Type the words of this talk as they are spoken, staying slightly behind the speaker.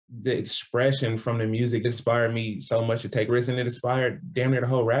the expression from the music inspired me so much to take risks, and it inspired damn near the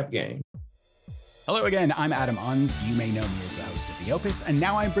whole rap game. Hello again, I'm Adam Unz. You may know me as the host of The Opus, and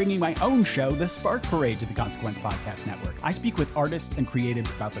now I'm bringing my own show, The Spark Parade, to the Consequence Podcast Network. I speak with artists and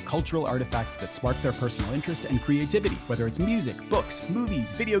creatives about the cultural artifacts that spark their personal interest and creativity, whether it's music, books,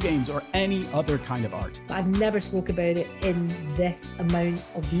 movies, video games, or any other kind of art. I've never spoke about it in this amount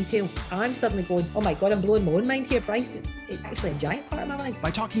of detail. I'm suddenly going, oh my God, I'm blowing my own mind here, Christ. It's actually a giant part of my life.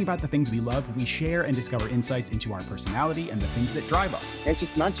 By talking about the things we love, we share and discover insights into our personality and the things that drive us. It's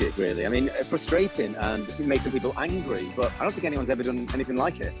just magic, really. I mean, frustrating and it makes some people angry, but I don't think anyone's ever done anything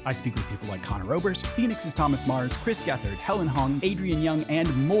like it. I speak with people like Connor Oberst, Phoenix's Thomas Mars, Chris Gethard, Helen Hong, Adrian Young,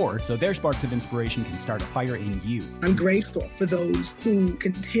 and more, so their sparks of inspiration can start a fire in you. I'm grateful for those who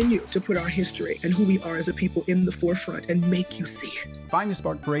continue to put our history and who we are as a people in the forefront and make you see it. Find The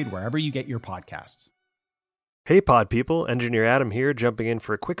Spark Parade wherever you get your podcasts. Hey pod people, Engineer Adam here, jumping in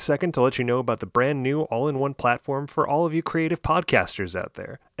for a quick second to let you know about the brand new all-in-one platform for all of you creative podcasters out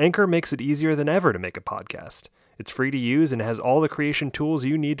there. Anchor makes it easier than ever to make a podcast. It's free to use and has all the creation tools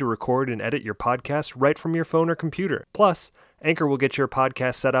you need to record and edit your podcast right from your phone or computer. Plus, Anchor will get your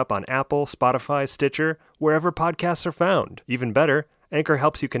podcast set up on Apple, Spotify, Stitcher, wherever podcasts are found. Even better, Anchor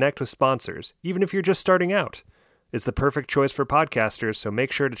helps you connect with sponsors, even if you're just starting out. It's the perfect choice for podcasters, so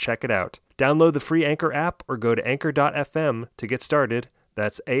make sure to check it out. Download the free Anchor app or go to anchor.fm to get started.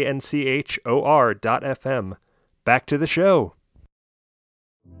 That's ANCHOR.FM. Back to the show.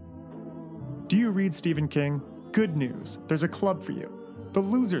 Do you read Stephen King? Good news. There's a club for you. The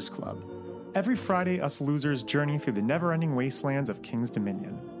Losers Club. Every Friday, us losers journey through the never-ending wastelands of King's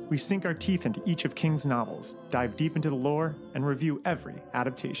Dominion. We sink our teeth into each of King's novels, dive deep into the lore, and review every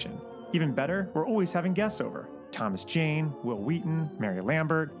adaptation. Even better, we're always having guests over. Thomas Jane, Will Wheaton, Mary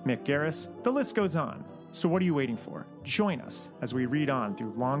Lambert, Mick Garris, the list goes on. So what are you waiting for? Join us as we read on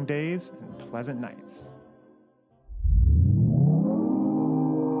through long days and pleasant nights.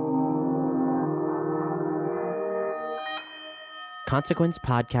 Consequence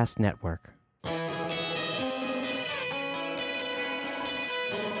Podcast Network.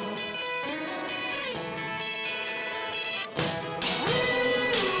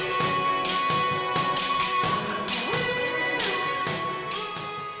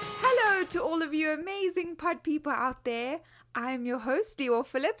 To all of you amazing pod people out there, I'm your host, Lior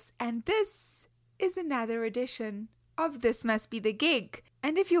Phillips, and this is another edition of This Must Be the Gig.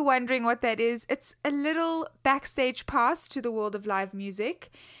 And if you're wondering what that is, it's a little backstage pass to the world of live music.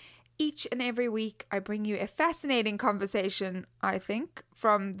 Each and every week, I bring you a fascinating conversation, I think,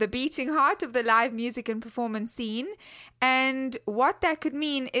 from the beating heart of the live music and performance scene. And what that could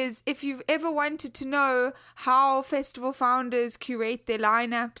mean is if you've ever wanted to know how festival founders curate their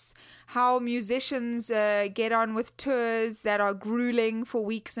lineups, how musicians get on with tours that are grueling for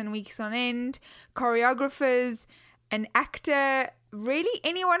weeks and weeks on end, choreographers, an actor, really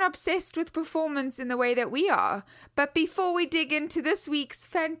anyone obsessed with performance in the way that we are. But before we dig into this week's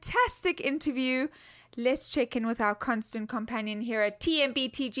fantastic interview, let's check in with our constant companion here at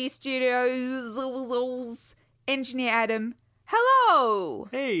TMBTG Studios, Engineer Adam. Hello!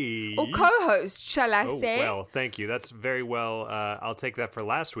 Hey! Or co-host, shall I say. Well, thank you. That's very well. I'll take that for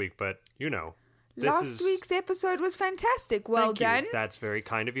last week, but you know. Last week's episode was fantastic. Well done. That's very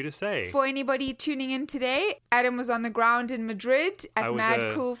kind of you to say. For anybody tuning in today, Adam was on the ground in Madrid at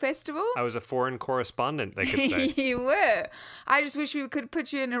Mad Cool Festival. I was a foreign correspondent, they could say. You were. I just wish we could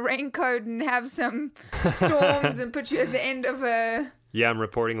put you in a raincoat and have some storms and put you at the end of a... Yeah, I'm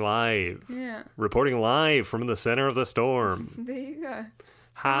reporting live. Yeah. Reporting live from the center of the storm. There you go.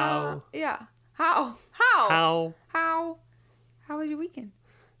 How? Yeah. How was your weekend?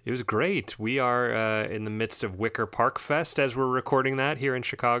 It was great. We are in the midst of Wicker Park Fest as we're recording that here in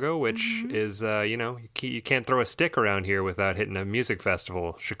Chicago, which is, you can't throw a stick around here without hitting a music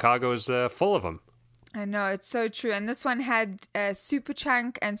festival. Chicago's full of them. I know, it's so true. And this one had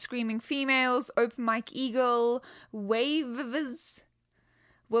Superchunk and Screaming Females, Open Mike Eagle, Waves.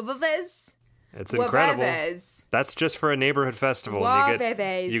 It's incredible. That's just for a neighborhood festival. You get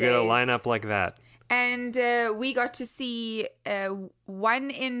a lineup like that. And we got to see 1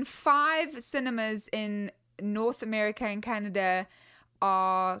 in 5 cinemas in North America and Canada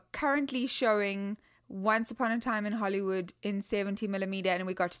are currently showing Once Upon a Time in Hollywood in 70mm, and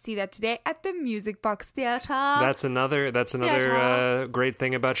we got to see that today at the Music Box Theater. That's another great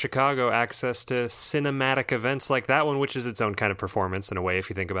thing about Chicago, access to cinematic events like that one, which is its own kind of performance in a way, if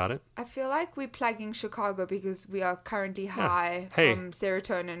you think about it. I feel like we're plugging Chicago because we are currently high from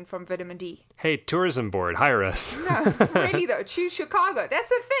serotonin from vitamin D. Hey, tourism board, hire us. No, really though, choose Chicago. That's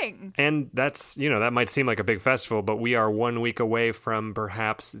a thing. And that's, that might seem like a big festival, but we are 1 week away from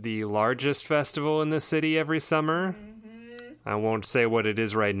perhaps the largest festival in the city every summer. Mm-hmm. I won't say what it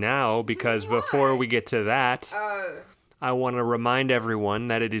is right now because before we get to that, I want to remind everyone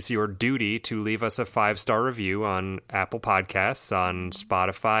that it is your duty to leave us a 5-star review on Apple Podcasts, on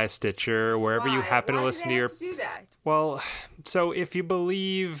Spotify, Stitcher, wherever you happen to listen to your... do that? Well, so if you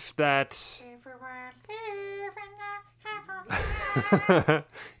believe that...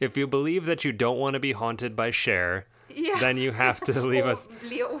 if you believe that you don't want to be haunted by Cher... Yeah. Then you have to leave us.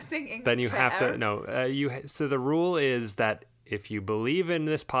 Then you have to So the rule is that if you believe in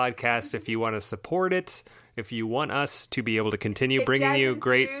this podcast, if you want to support it, if you want us to be able to continue bringing you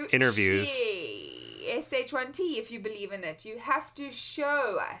great interviews, SH1T. If you believe in it, you have to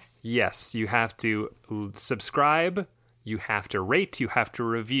show us. Yes, you have to subscribe. You have to rate. You have to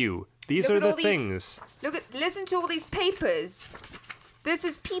review. These are the things. Listen to all these papers. This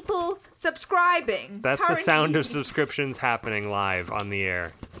is people subscribing. That's currently. The sound of subscriptions happening live on the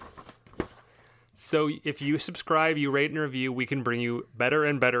air. So if you subscribe, you rate and review, we can bring you better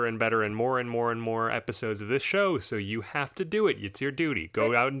and better and better and more episodes of this show. So you have to do it. It's your duty.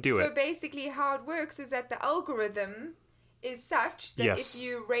 Go out and do it. So basically how it works is that the algorithm is such that if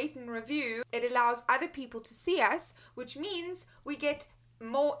you rate and review, it allows other people to see us, which means we get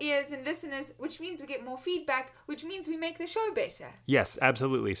more ears and listeners, which means we get more feedback, which means we make the show better. Yes,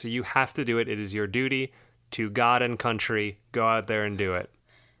 absolutely. So you have to do it. It is your duty to God and country. Go out there and do it.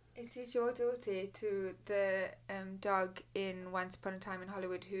 It is your duty to the dog in Once Upon a Time in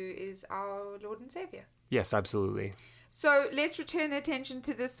Hollywood, who is our Lord and Savior. Yes, absolutely. So let's return attention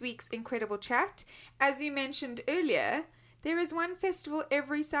to this week's incredible chat. As you mentioned earlier, there is one festival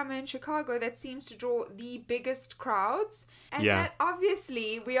every summer in Chicago that seems to draw the biggest crowds. And that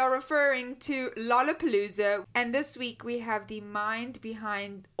obviously we are referring to Lollapalooza. And this week we have the mind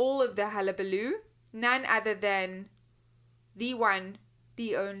behind all of the hullabaloo. None other than the one,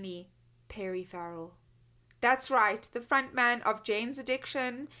 the only Perry Farrell. That's right, the frontman of Jane's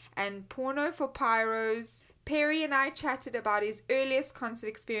Addiction and Porno for Pyros. Perry and I chatted about his earliest concert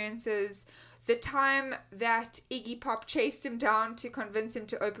experiences, the time that Iggy Pop chased him down to convince him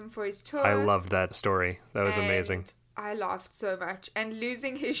to open for his tour. I loved that story. That was amazing. I laughed so much. And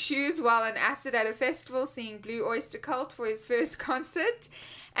losing his shoes while on acid at a festival, seeing Blue Oyster Cult for his first concert,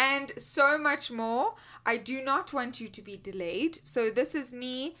 and so much more. I do not want you to be delayed. So this is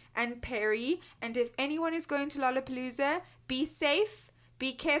me and Perry. And if anyone is going to Lollapalooza, be safe,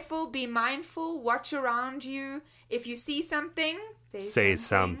 be careful, be mindful, watch around you. If you see something... Say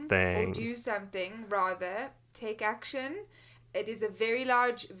something. Or do something, rather. Take action. It is a very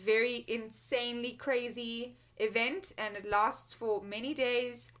large, very insanely crazy event, and it lasts for many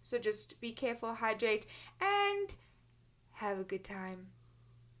days. So just be careful, hydrate, and have a good time.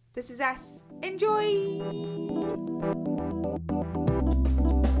 This is us. Enjoy!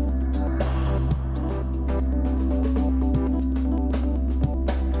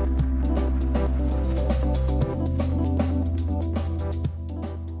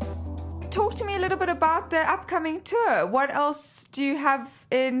 Talk to me a little bit about the upcoming tour. What else do you have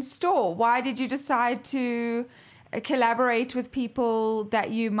in store? Why did you decide to collaborate with people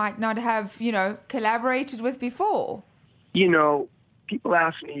that you might not have, collaborated with before? People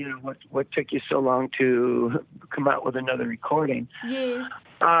ask me, what took you so long to come out with another recording? Yes.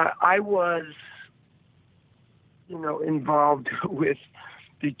 I was, involved with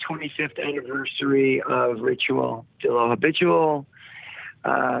the 25th anniversary of Ritual Dillo Habitual,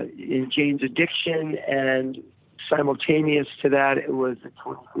 in Jane's Addiction, and simultaneous to that, it was the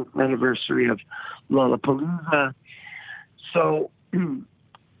 25th anniversary of Lollapalooza. So, when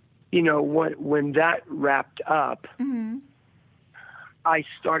that wrapped up, mm-hmm. I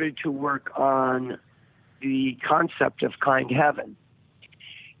started to work on the concept of Kind Heaven.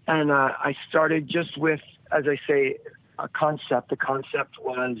 And I started just with, as I say, a concept. The concept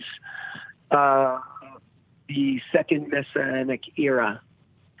was the second Messianic era,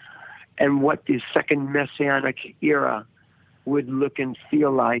 and what the second Messianic era would look and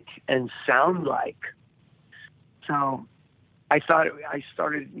feel like and sound like. So I thought I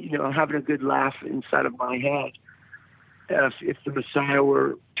started, having a good laugh inside of my head. If the Messiah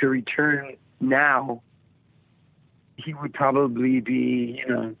were to return now, he would probably be,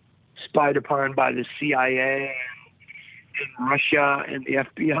 spied upon by the CIA and Russia and the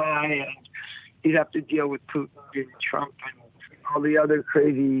FBI, and he'd have to deal with Putin and Trump and all the other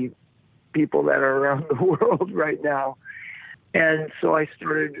crazy people that are around the world right now. And so I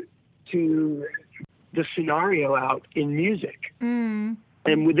started to the scenario out in music. Mm.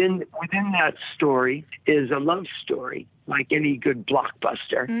 And within that story is a love story, like any good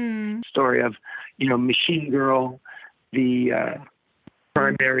blockbuster. Story of, Machine Girl, the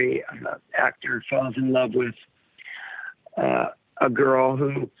primary actor falls in love with a girl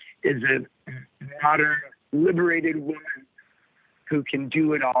who is a modern, liberated woman who can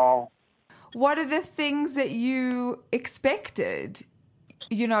do it all. What are the things that you expected?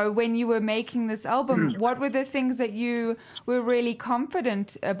 When you were making this album, what were the things that you were really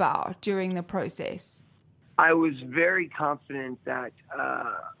confident about during the process? I was very confident that,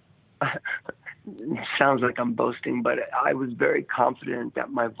 sounds like I'm boasting, but I was very confident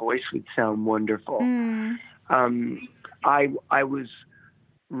that my voice would sound wonderful. I was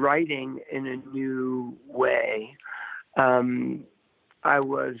writing in a new way. I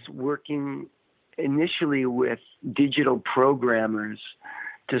was working initially with digital programmers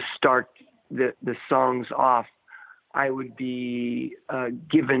to start the songs off. I would be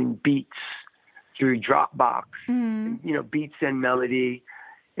given beats through Dropbox, beats and melody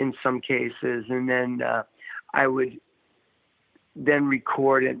in some cases. And then I would then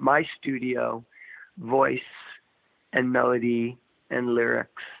record at my studio voice and melody and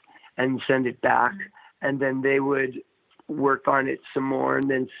lyrics and send it back. And then they would work on it some more and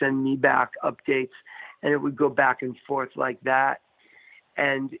then send me back updates, and it would go back and forth like that.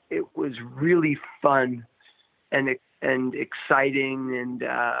 And it was really fun and exciting, and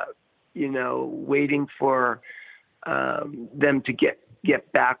waiting for them to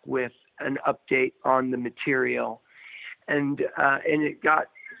get back with an update on the material, and it got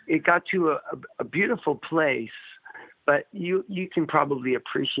to a beautiful place. But you can probably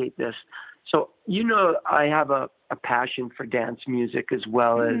appreciate this. So I have a passion for dance music as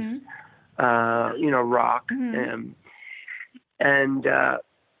well as rock, and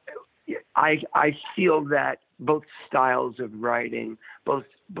I feel that both styles of writing, both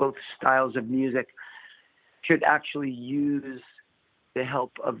styles of music, should actually use the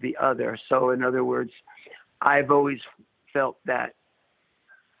help of the other. So in other words, I've always felt that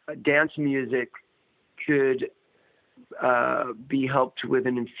dance music could be helped with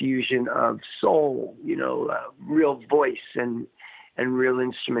an infusion of soul, real voice and real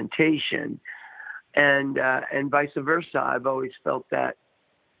instrumentation, and vice versa. I've always felt that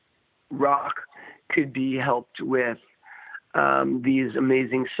rock could be helped with these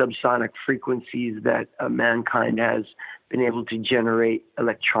amazing subsonic frequencies that mankind has been able to generate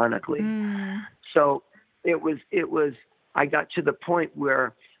electronically. So it was. I got to the point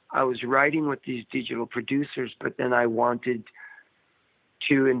where I was writing with these digital producers, but then I wanted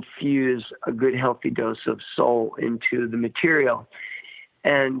to infuse a good, healthy dose of soul into the material.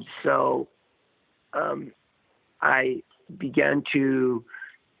 And so I began to,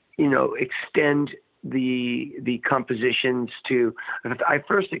 extend the compositions to, I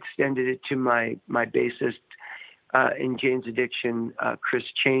first extended it to my bassist in Jane's Addiction, Chris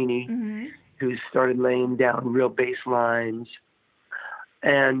Chaney, who started laying down real bass lines.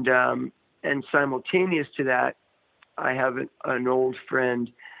 And simultaneous to that, I have an old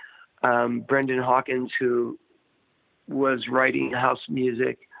friend, Brendan Hawkins, who was writing house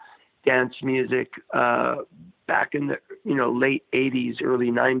music, dance music, back in the late 80s,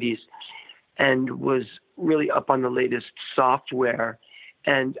 early 90s, and was really up on the latest software.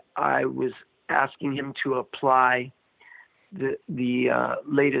 And I was asking him to apply the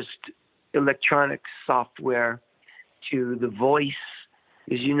latest electronic software to the voice.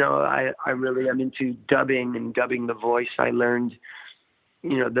 As you know, I really am into dubbing and dubbing the voice. I learned,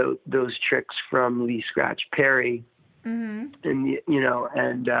 those tricks from Lee Scratch Perry, and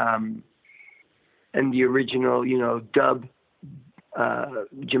the original dub,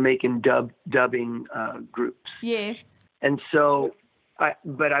 Jamaican dubbing groups. Yes. And so,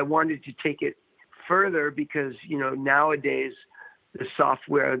 but I wanted to take it further because nowadays the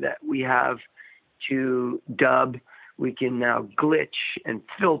software that we have to dub, we can now glitch and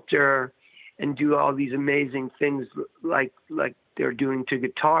filter and do all these amazing things like they're doing to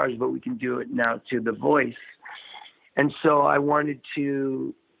guitars, but we can do it now to the voice. And so I wanted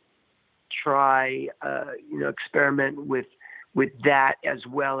to try, experiment with that, as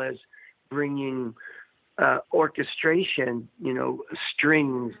well as bringing orchestration,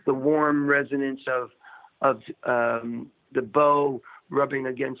 strings, the warm resonance of the bow rubbing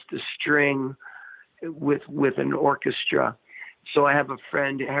against the string with an orchestra, So I have a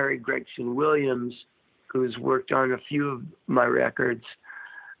friend, Harry Gregson Williams, who's worked on a few of my records.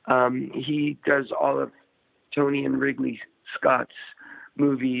 He does all of Tony and Ridley Scott's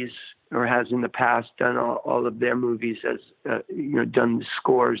movies, or has in the past done all of their movies, as done the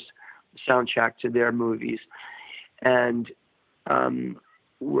scores, soundtrack to their movies, and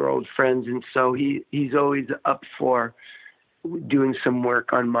we're old friends. And so he's always up for doing some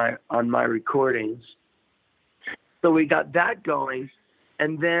work on my recordings. So we got that going,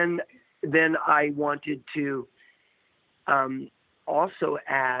 and then I wanted to also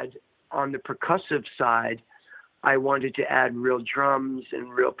add on the percussive side. I wanted to add real drums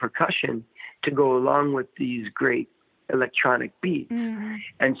and real percussion to go along with these great electronic beats. Mm-hmm.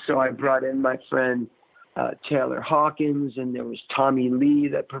 And so I brought in my friend Taylor Hawkins, and there was Tommy Lee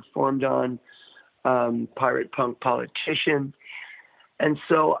that performed on Pirate Punk Politician. And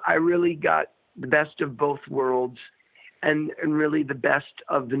so I really got the best of both worlds, and really the best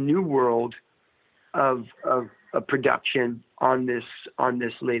of the new world of production on this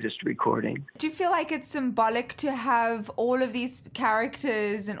latest recording. Do you feel like it's symbolic to have all of these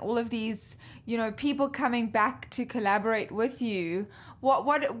characters and all of these, people coming back to collaborate with you?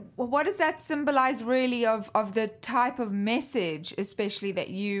 What does that symbolize really of the type of message, especially that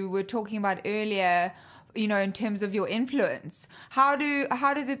you were talking about earlier, in terms of your influence? How do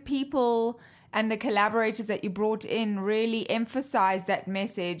the people and the collaborators that you brought in really emphasize that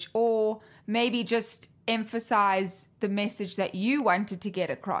message, or maybe just emphasize the message that you wanted to get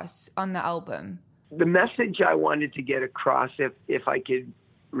across on the album? The message I wanted to get across, if I could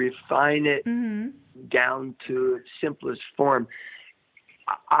refine it mm-hmm. down to its simplest form,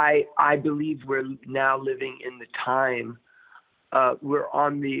 I believe we're now living in the time. We're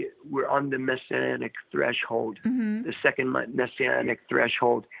on the messianic threshold, mm-hmm. the second messianic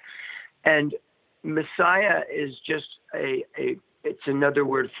threshold, and Messiah is just it's another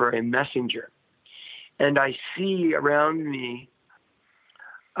word for a messenger. And I see around me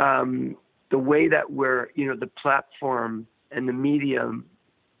the way that we're, the platform and the medium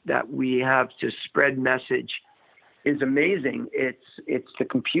that we have to spread message is amazing. It's the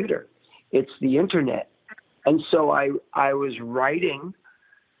computer, it's the internet. And so I was writing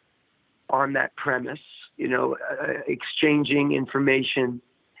on that premise, exchanging information,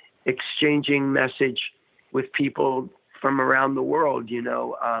 exchanging message with people from around the world.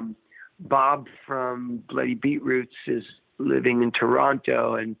 Bob from Bloody Beetroots is living in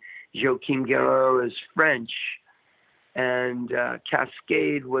Toronto, and Joachim Guerrero is French, and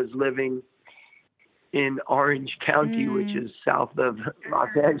Cascade was living in Orange County, which is south of Los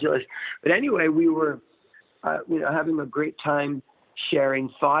Angeles. But anyway, we were having a great time sharing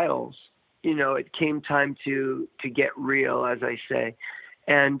files. It came time to get real, as I say,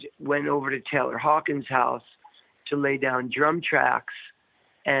 and went over to Taylor Hawkins' house to lay down drum tracks.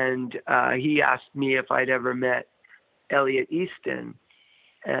 And he asked me if I'd ever met Elliot Easton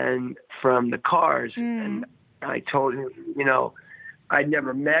and from the Cars. And I told him, I'd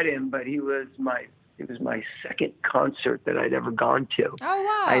never met him, but it was my second concert that I'd ever gone to. Oh,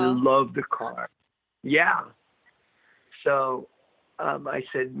 wow. I love the Cars. Yeah. So I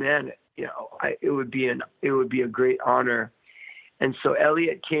said, man, it would be a great honor. And so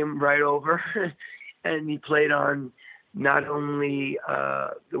Elliot came right over and he played on not only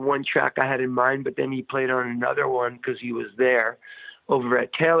the one track I had in mind, but then he played on another one because he was there over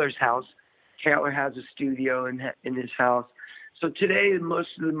at Taylor's house. Taylor has a studio in his house. So today, most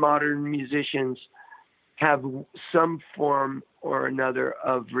of the modern musicians have some form or another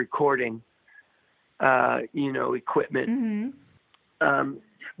of recording, equipment. Mm-hmm.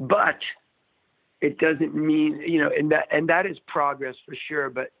 But it doesn't mean, and that is progress for sure,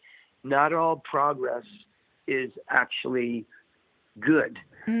 but not all progress is actually good.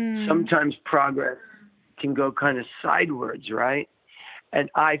 Sometimes progress can go kind of sideways, right? And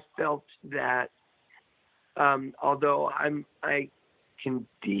I felt that although I can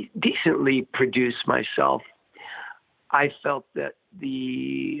decently produce myself, I felt that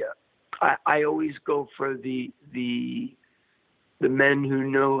I always go for the men who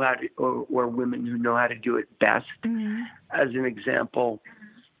know how to, or women who know how to do it best. Mm-hmm. As an example,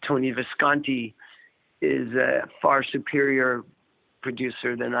 Tony Visconti is a far superior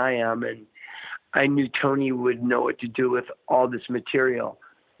producer than I am, and I knew Tony would know what to do with all this material.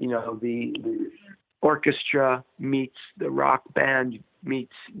 The orchestra meets the rock band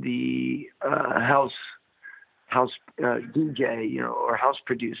meets the house DJ, or house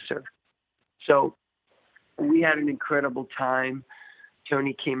producer. So we had an incredible time.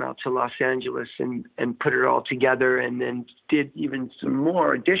 Tony came out to Los Angeles and put it all together, and then did even some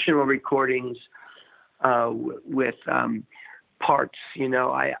more additional recordings with parts. You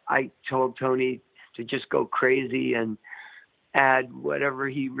know, I told Tony to just go crazy and add whatever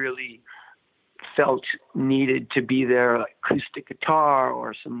he really felt needed to be there, like acoustic guitar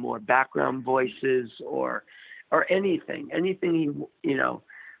or some more background voices or anything he, you know,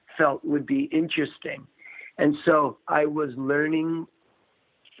 felt would be interesting. And so I was learning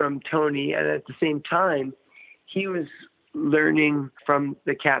from Tony, and at the same time, he was learning from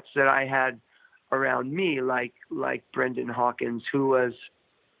the cats that I had around me, like Brendan Hawkins, who was,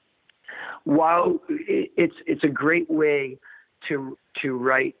 while it's a great way to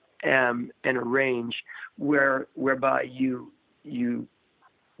write and arrange, whereby you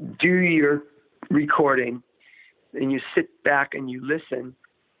do your recording and you sit back and you listen,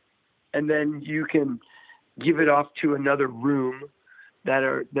 and then you can give it off to another room that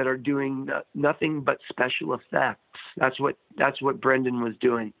are doing nothing but special effects. That's what Brendan was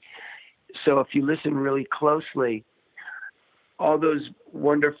doing. So if you listen really closely, all those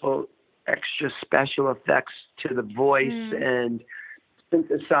wonderful extra special effects to the voice and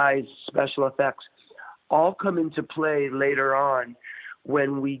synthesized special effects all come into play later on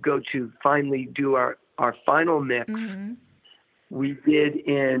when we go to finally do our final mix. We did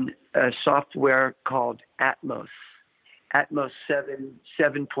in a software called Atmos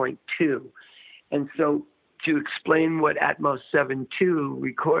 7.2. And so to explain what Atmos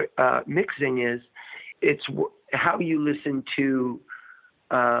 7.2 mixing is, it's how you listen to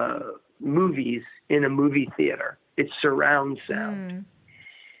movies in a movie theater. It's surround sound.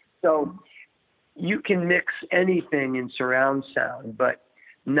 So you can mix anything in surround sound, but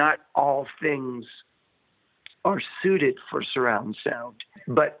not all things are suited for surround sound.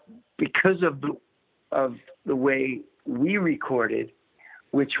 But because of the way we recorded,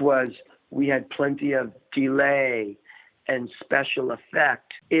 which was we had plenty of delay and special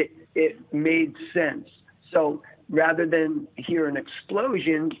effect, it made sense. So rather than hear an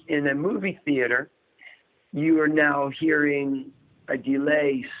explosion in a movie theater, you are now hearing a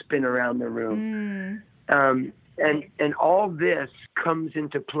delay spin around the room. And all this comes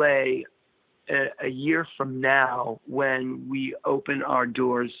into play a year from now when we open our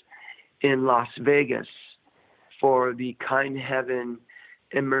doors in Las Vegas for the Kind Heaven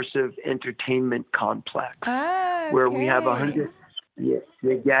Immersive Entertainment Complex, where we have 100. Yeah,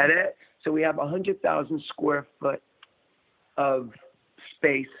 you get it? So we have 100,000 square foot of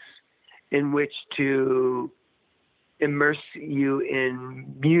space in which to immerse you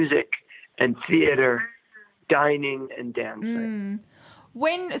in music and theater, dining and dancing.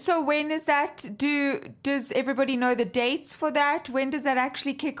 When is that? Does everybody know the dates for that? When does that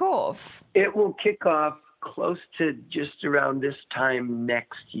actually kick off? It will kick off close to just around this time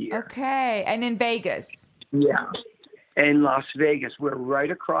next year. Okay, and in Vegas? Yeah, in Las Vegas. We're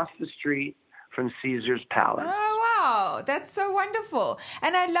right across the street from Caesar's Palace. Oh, wow. That's so wonderful.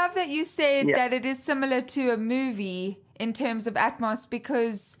 And I love that you said that it is similar to a movie in terms of Atmos,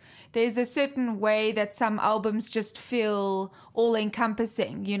 because there's a certain way that some albums just feel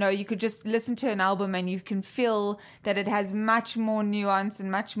all-encompassing. You know, you could just listen to an album and you can feel that it has much more nuance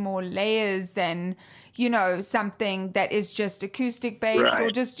and much more layers than, you know, something that is just acoustic-based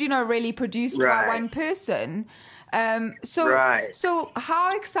or just, you know, really produced by one person. So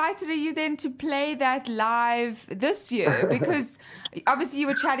how excited are you then to play that live this year? Because obviously you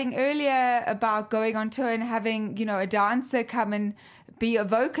were chatting earlier about going on tour and having, you know, a dancer come and be a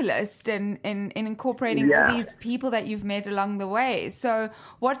vocalist and incorporating all these people that you've met along the way. So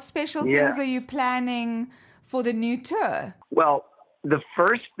what special things are you planning for the new tour? Well, the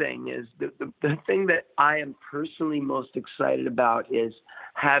first thing is the thing that I am personally most excited about is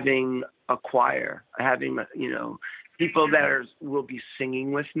having a choir, having, you know, people that will be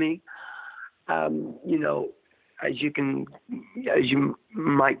singing with me. You know, as you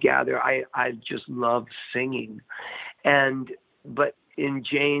might gather, I just love singing, but in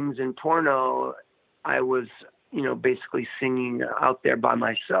Jane's and Porno, I was, you know, basically singing out there by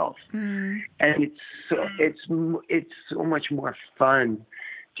myself, and it's so much more fun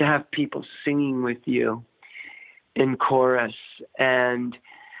to have people singing with you in chorus, and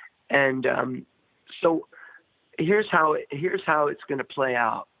so here's how it's going to play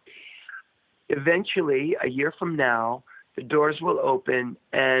out. Eventually, a year from now, the doors will open,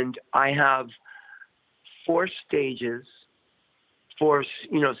 and I have 4 stages. 4,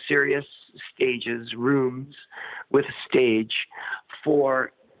 you know, serious stages, rooms with a stage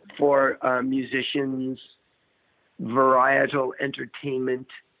for musicians, varietal entertainment,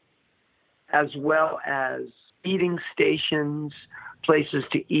 as well as eating stations, places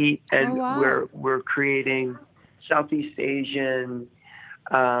to eat, and we're creating Southeast Asian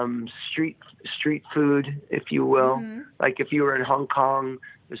street food, if you will. Like if you were in Hong Kong,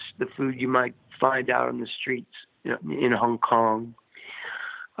 the food you might find out on the streets in Hong Kong.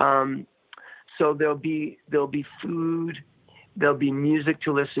 So there'll be food, there'll be music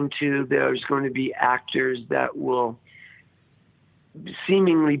to listen to. There's going to be actors that will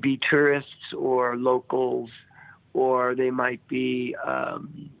seemingly be tourists or locals, or they might be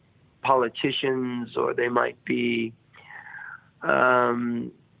politicians, or they might be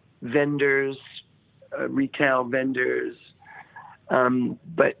vendors, retail vendors.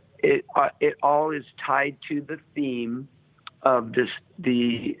 But it all is tied to the theme of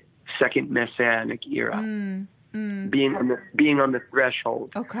the second Messianic era, being on the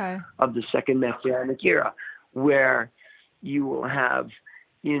threshold of the second Messianic era, where you will have,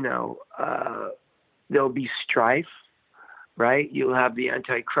 there'll be strife, right? You'll have the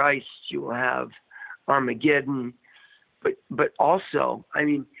Antichrist, you will have Armageddon, but also, I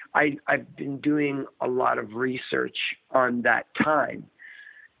mean, I've been doing a lot of research on that time.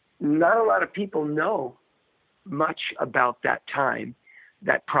 Not a lot of people know much about that time,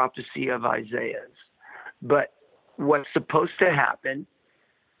 that prophecy of Isaiah's. But what's supposed to happen,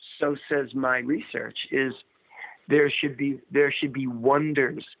 so says my research, is there should be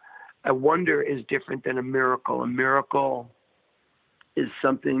wonders. A wonder is different than a miracle. A miracle is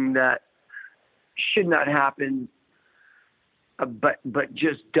something that should not happen, but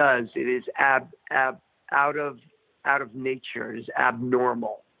just does. It is out of nature. It is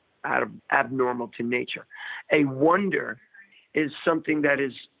abnormal, abnormal to nature. A wonder is something that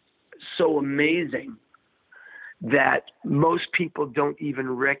is so amazing that most people don't even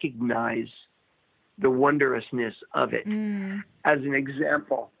recognize the wondrousness of it. As an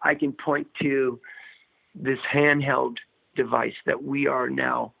example, I can point to this handheld device that we are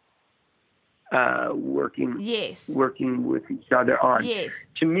now working with each other on. Yes.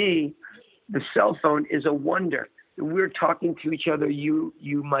 To me, the cell phone is a wonder. We're talking to each other.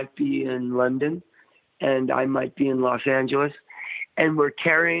 You might be in London, and I might be in Los Angeles, and we're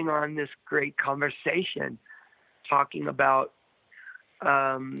carrying on this great conversation, talking about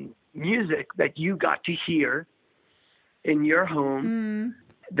music that you got to hear in your home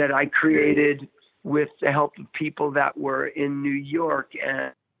that I created with the help of people that were in New York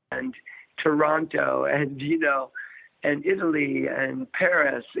and Toronto and and Italy and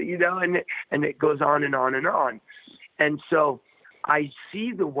Paris, and it goes on and on and on. And so I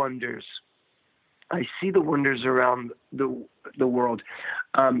see the wonders. I see the wonders around the world.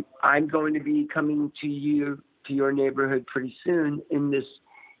 I'm going to be coming to your neighborhood pretty soon in this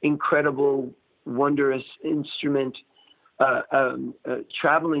incredible, wondrous instrument,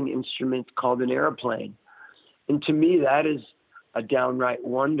 traveling instrument called an airplane. And to me, that is a downright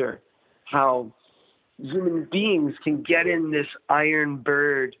wonder, how human beings can get in this iron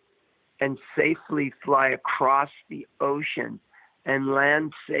bird and safely fly across the ocean and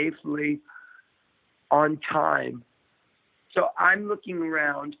land safely on time. So I'm looking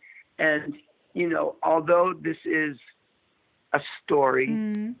around and, although this is a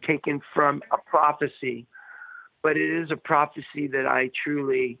story taken from a prophecy, but it is a prophecy that I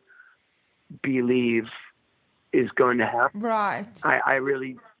truly believe is going to happen. Right. I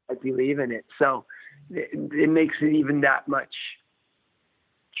believe in it. So it makes it even that much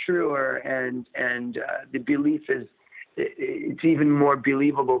truer, and the belief is, it's even more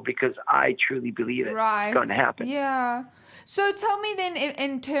believable because I truly believe it's going to happen. Yeah. So tell me then,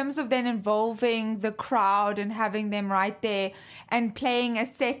 in terms of then involving the crowd and having them right there and playing a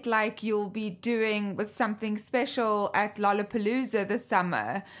set like you'll be doing with something special at Lollapalooza this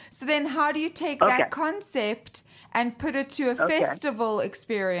summer. So then how do you take that concept and put it to a festival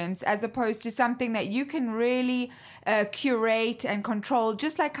experience as opposed to something that you can really curate and control,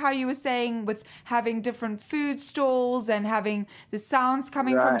 just like how you were saying with having different food stalls and having the sounds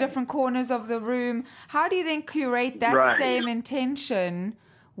coming from different corners of the room? How do you then curate that same intention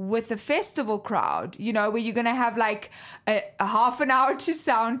with a festival crowd, where you're going to have like a half an hour to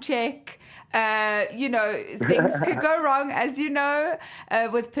sound check? Things could go wrong, as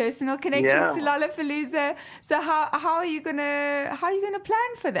with personal connections to Lollapalooza. So how are you gonna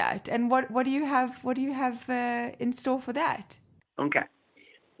plan for that? And what do you have in store for that? Okay,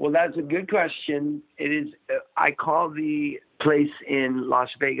 well, that's a good question. It is. I call the place in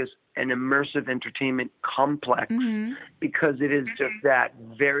Las Vegas an immersive entertainment complex because it is just that,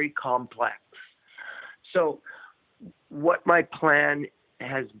 very complex. So, what my plan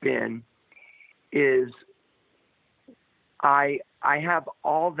has been is I have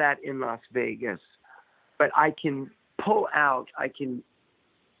all that in Las Vegas, but I can pull out, I can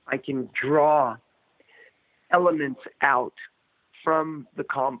draw elements out from the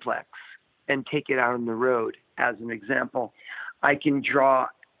complex and take it out on the road. As an example, I can draw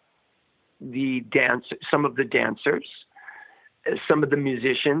some of the dancers, some of the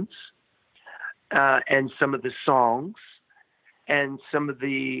musicians, and some of the songs, and some of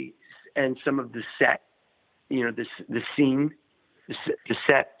the set, the scene, the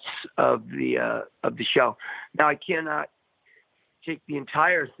sets of the show. Now I cannot take the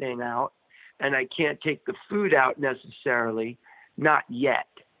entire thing out, and I can't take the food out necessarily, not yet.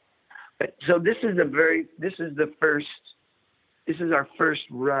 But so this is our first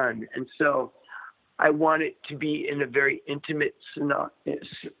run, and so I want it to be in a very intimate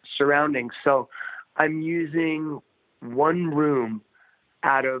surrounding. So I'm using one room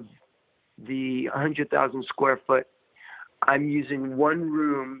out of the 100,000 square foot. I'm using one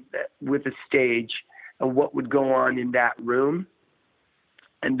room with a stage and what would go on in that room.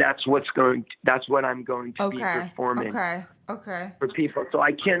 And that's what I'm going to be performing for people. So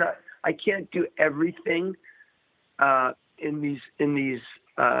I can't do everything in these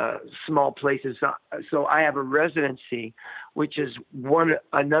small places. So I have a residency, which is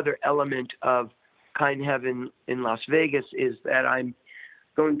another element of Kind Heaven in Las Vegas, is that I'm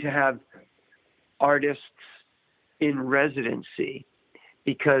going to have artists in residency,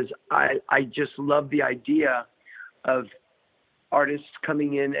 because I just love the idea of artists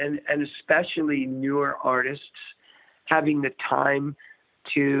coming in, and especially newer artists having the time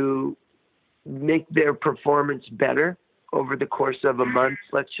to make their performance better over the course of a month,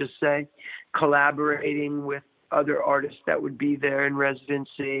 let's just say, collaborating with other artists that would be there in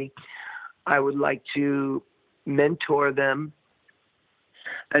residency. I would like to mentor them.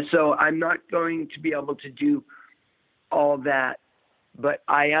 And so I'm not going to be able to do all that, but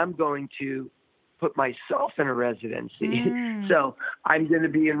I am going to put myself in a residency. So I'm going to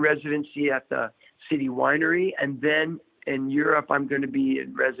be in residency at the City Winery, and then in Europe, I'm going to be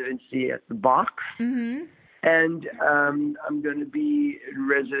in residency at the Box. Mm-hmm. And I'm going to be in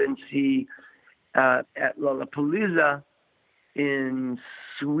residency at Lollapalooza in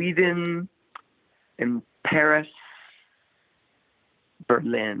Sweden, in Paris,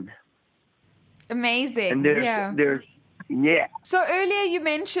 Berlin. Amazing. And there's So earlier you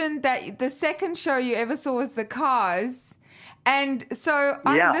mentioned that the second show you ever saw was The Cars. And so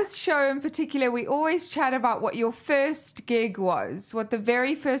on this show in particular, we always chat about what your first gig was, what the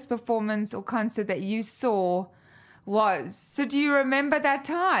very first performance or concert that you saw was. So do you remember that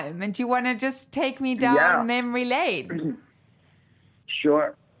time? And do you want to just take me down memory lane?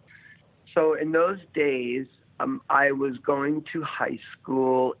 Sure. So in those days, I was going to high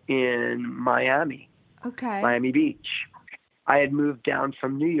school in Miami, Miami Beach. I had moved down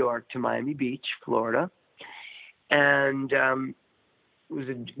from New York to Miami Beach, Florida. And it was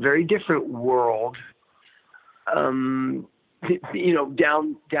a very different world. Down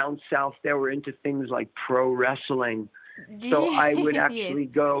south, they were into things like pro wrestling. So I would actually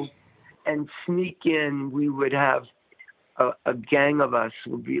go and sneak in. We would have a gang of us,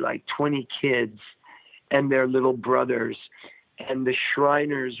 would be like 20 kids and their little brothers. And the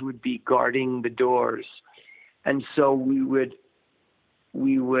Shriners would be guarding the doors. And so we would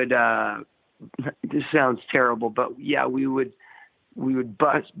this sounds terrible, but we would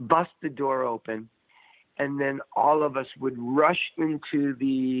bust the door open, and then all of us would rush into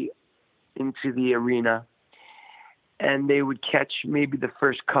the arena, and they would catch maybe the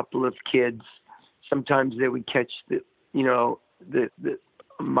first couple of kids. Sometimes they would catch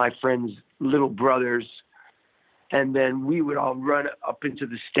my friends' little brothers, and then we would all run up into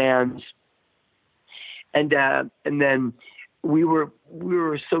the stands, and then we were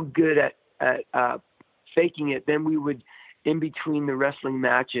so good at faking it. Then we would, in between the wrestling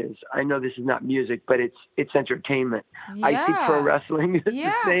matches, I know this is not music, but it's entertainment. Yeah. I see pro wrestling is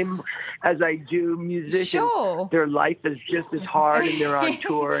the same as I do musicians. Sure. Their life is just as hard, and they're on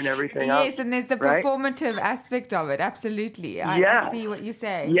tour and everything else. Yes, and there's the performative aspect of it. Absolutely. I see what you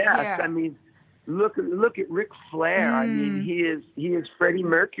say. Yes. Yeah. I mean, look at Ric Flair. I mean, he is Freddie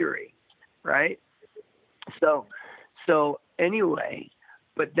Mercury, right? So anyway,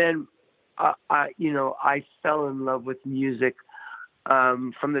 but then I fell in love with music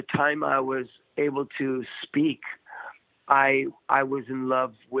from the time I was able to speak. I was in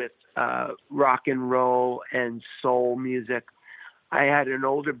love with rock and roll and soul music. I had an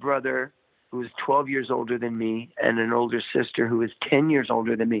older brother who was 12 years older than me, and an older sister who was 10 years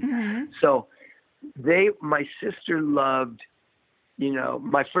older than me. Mm-hmm. So my sister loved,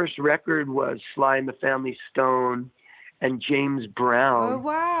 my first record was Sly and the Family Stone and James Brown. Oh,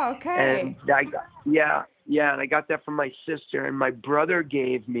 wow. Okay. And and I got that from my sister. And my brother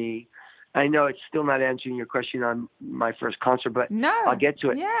gave me I know it's still not answering your question on my first concert, but No. I'll get to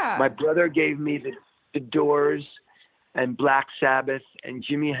it. Yeah. My brother gave me the Doors and Black Sabbath and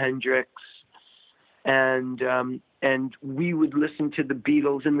Jimi Hendrix, and we would listen to the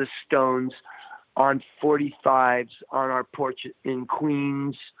Beatles and the Stones on 45s on our porch in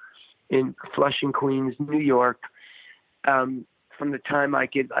Queens, in Flushing, Queens, New York. From the time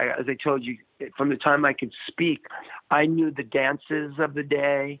as I told you, from the time I could speak, I knew the dances of the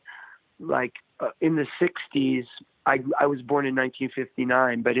day. Like in the 60s, I was born in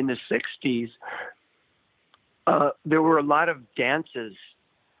 1959, but in the 60s, there were a lot of dances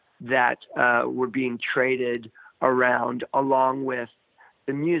that were being traded around along with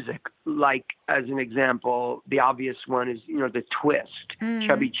the music. Like, as an example, the obvious one is, the twist.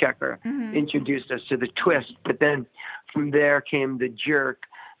 Chubby Checker introduced us to the twist, but then from there came the jerk,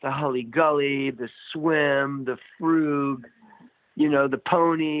 the Hully Gully, the swim, the frug, the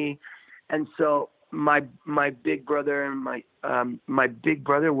pony. And so my big brother and my big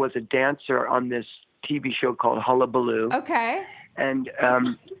brother was a dancer on this TV show called Hullabaloo. Okay. And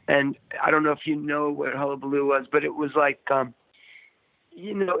I don't know if you know what Hullabaloo was, but it was like,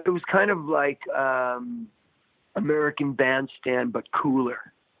 it was kind of like American Bandstand, but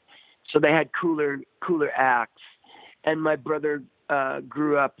cooler. So they had cooler acts. And my brother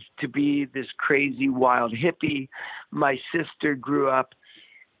grew up to be this crazy, wild hippie. My sister grew up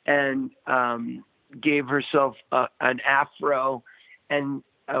and gave herself an afro and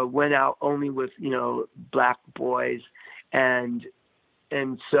went out only with, black boys. And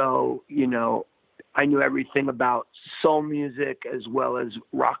so, I knew everything about soul music as well as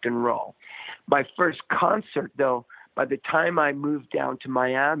rock and roll. My first concert, though, by the time I moved down to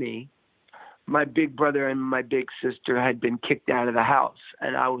Miami, my big brother and my big sister had been kicked out of the house,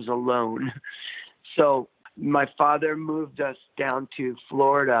 and I was alone. So my father moved us down to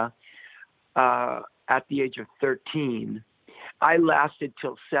Florida at the age of 13. I lasted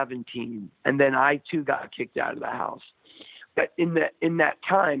till 17, and then I too got kicked out of the house. But in that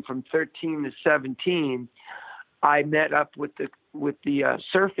time, from 13 to 17, I met up with the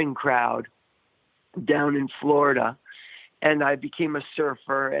surfing crowd down in Florida, and I became a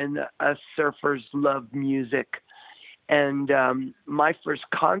surfer. And us surfers love music. And my first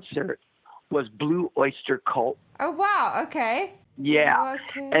concert was Blue Oyster Cult. Oh wow! Okay. Yeah,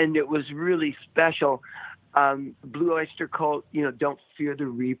 Okay. And it was really special. Blue Oyster Cult, Don't Fear the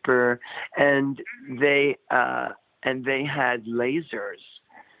Reaper, and they had lasers.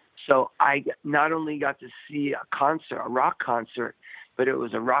 So I not only got to see a rock concert, but it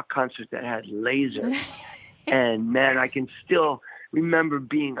was a rock concert that had lasers. And man, I can still remember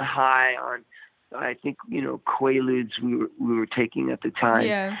being high on, I think, Quaaludes we were taking at the time.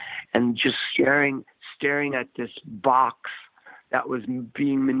 Yeah. And just staring at this box that was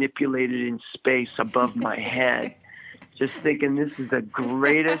being manipulated in space above my head. Just thinking, this is the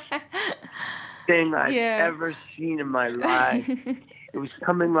greatest thing I've ever seen in my life. It was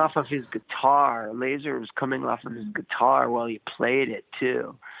coming off of his guitar. A laser was coming off of his guitar while he played it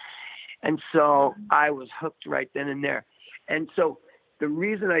too. And so I was hooked right then and there. And so the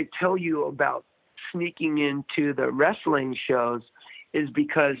reason I tell you about sneaking into the wrestling shows is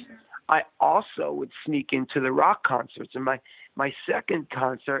because I also would sneak into the rock concerts. And my second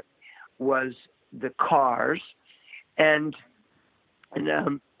concert was the Cars. And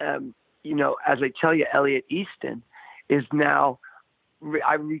as I tell you, Elliot Easton is now,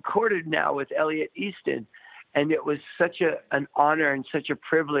 I recorded now with Elliot Easton, and it was such an honor and such a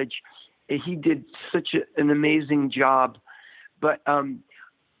privilege. He did such an amazing job, but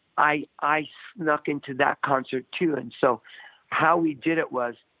I snuck into that concert too. And so how we did it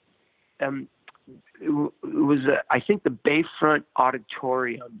was, I think the Bayfront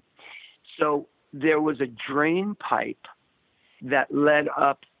Auditorium. So there was a drain pipe that led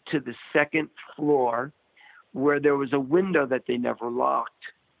up to the second floor where there was a window that they never locked.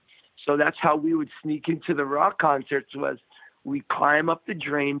 So that's how we would sneak into the rock concerts, was we climb up the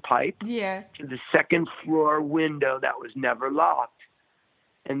drain pipe to the second floor window that was never locked.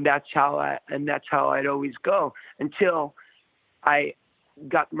 And that's how I'd always go until I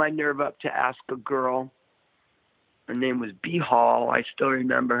got my nerve up to ask a girl. Her name was B Hall. I still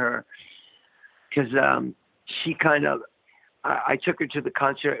remember her because she kind of, I took her to the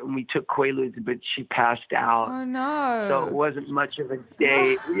concert and we took Quaaludes, but she passed out. Oh no! So it wasn't much of a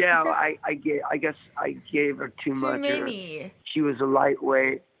date. Yeah, I guess I gave her too much. Too many. She was a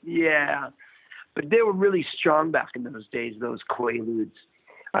lightweight. Yeah, but they were really strong back in those days. Those Quaaludes.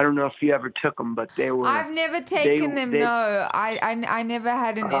 I don't know if you ever took them, but they were. I've never taken them. No, I never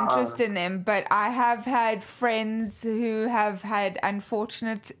had an interest in them, but I have had friends who have had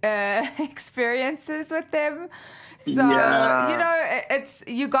unfortunate experiences with them. So it's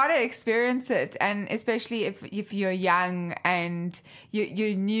you got to experience it, and especially if you're young and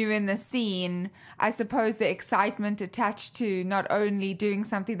you're new in the scene, I suppose the excitement attached to not only doing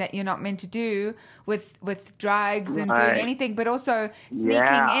something that you're not meant to do with drugs and doing anything, but also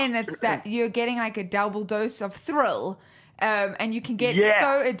sneaking in. It's that you're getting like a double dose of thrill. And you can get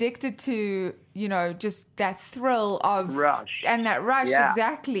so addicted to, just that thrill of rush. And that rush,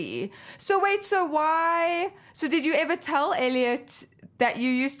 exactly. So wait, so did you ever tell Elliot that you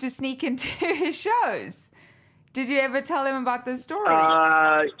used to sneak into his shows? Did you ever tell him about this story?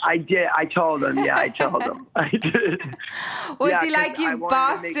 I did. I told him. Yeah, I told him. I did. Was he like, you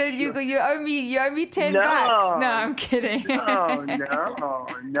bastard? Sure. You owe me $10. No, I'm kidding.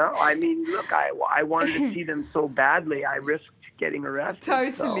 No. I mean, look, I wanted to see them so badly. I risked getting arrested.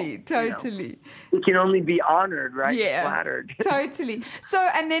 Totally. It can only be honored, right? Yeah, flattered. Totally. So,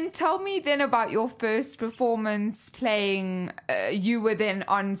 and then tell me then about your first performance playing. You were then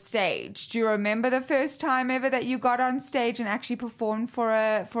on stage. Do you remember the first time ever that you got on stage and actually performed for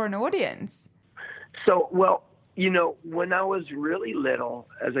an audience? So, well, when I was really little,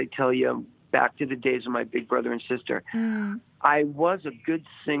 as I tell you, back to the days of my big brother and sister, I was a good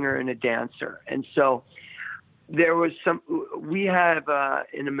singer and a dancer, and so. There was we have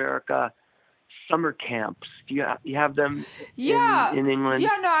in America summer camps. Do you have them in England?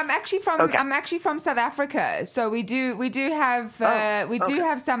 Yeah, no, I'm actually from South Africa. So we do have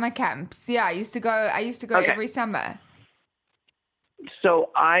have summer camps. Yeah, I used to go every summer. So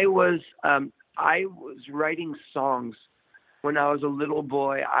I was writing songs when I was a little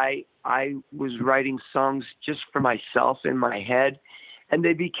boy. I was writing songs just for myself in my head. And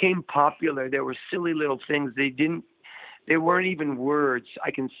they became popular. They were silly little things. They weren't even words.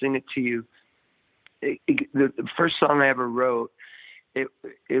 I can sing it to you. The first song I ever wrote, it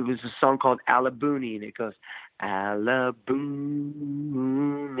was a song called Alaboonie, and it goes,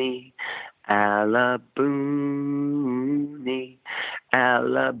 Alaboonie, Alaboonie,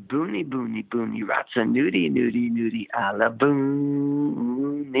 Alaboonie, boonie, boonie, ratsa, nudie, nudie, nudie, Alaboonie.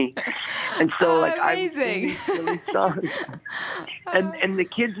 And so, I'm singing silly songs. And the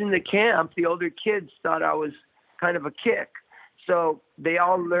kids in the camp, the older kids, thought I was kind of a kick. So they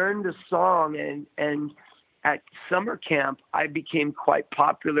all learned the song, and at summer camp, I became quite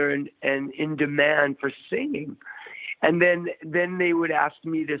popular and in demand for singing. And then they would ask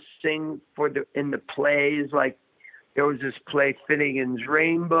me to sing in the plays. Like there was this play, Finnegan's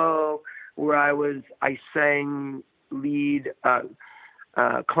Rainbow, where I sang lead.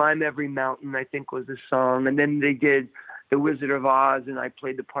 Climb Every Mountain, I think, was the song. And then they did The Wizard of Oz, and I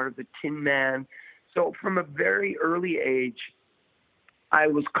played the part of the Tin Man. So from a very early age, I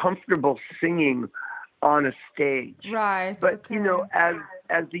was comfortable singing on a stage. Right. But,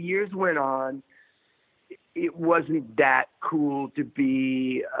 as the years went on, it wasn't that cool to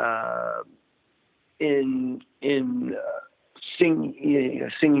be singing in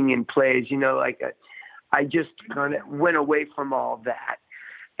plays, I just kind of went away from all that.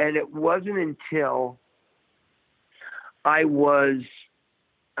 And it wasn't until I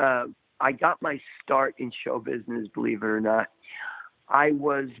got my start in show business, believe it or not. I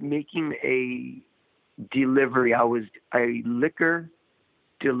was making a delivery. I was a liquor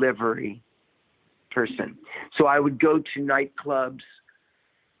delivery person. So I would go to nightclubs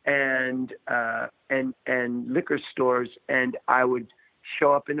and liquor stores, and I would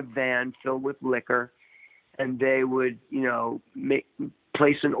show up in a van filled with liquor. And they would,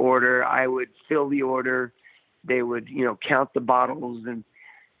 place an order. I would fill the order. They would, count the bottles and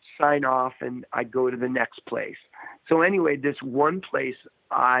sign off, and I'd go to the next place. So anyway, this one place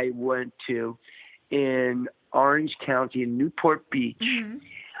I went to in Orange County in Newport Beach,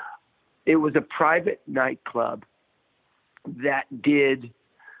 it was a private nightclub that did,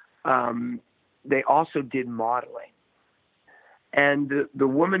 they also did modeling. And the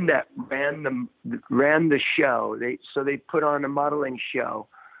woman that ran the show, they put on a modeling show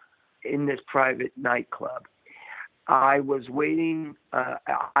in this private nightclub. I was waiting.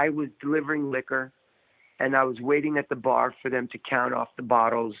 I was delivering liquor, and I was waiting at the bar for them to count off the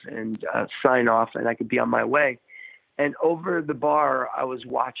bottles and sign off, and I could be on my way. And over the bar, I was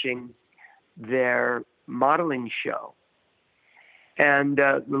watching their modeling show. And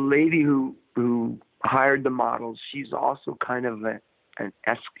the lady who hired the models, she's also kind of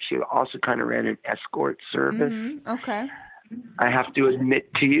she also kind of ran an escort service. Okay. I have to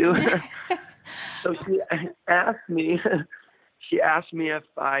admit to you. So she asked me, she asked me if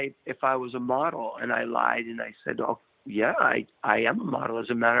I was a model, and I lied, and I said, "Oh, yeah, I am a model. As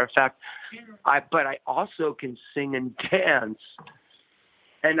a matter of fact, but I also can sing and dance."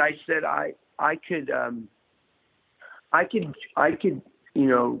 And I said, I could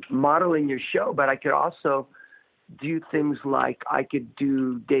model in your show, but I could also do things like I could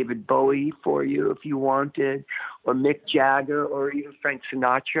do David Bowie for you if you wanted, or Mick Jagger, or even Frank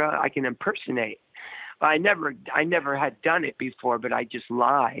Sinatra. I can impersonate. I never had done it before, but I just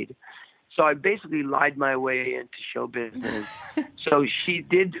lied. So I basically lied my way into show business. So she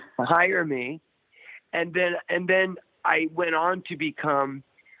did hire me, and then I went on to become.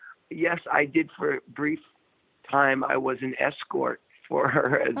 Yes, I did for a brief time. I was an escort for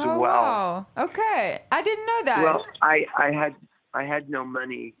her as well. Wow. Okay. I didn't know that. Well, I had no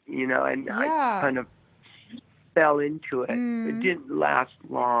money, and I kind of fell into it. It didn't last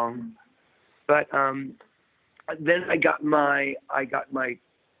long, but then I got my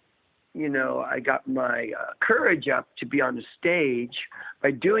courage up to be on the stage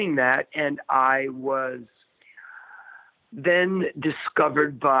by doing that, and I was then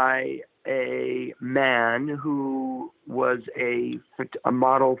discovered by a man who was a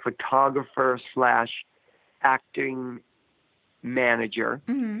model photographer / acting manager,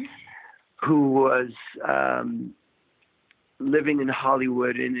 who was living in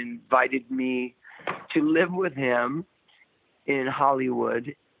Hollywood, and invited me to live with him in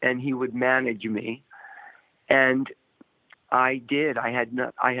Hollywood, and he would manage me. And I did. I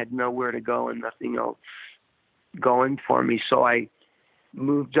had nowhere to go and nothing else going for me. So I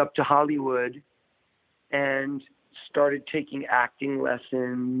moved up to Hollywood and started taking acting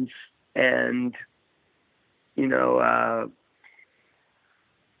lessons, and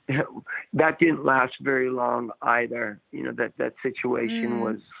that didn't last very long either. That situation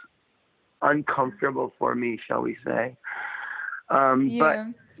was uncomfortable for me, shall we say.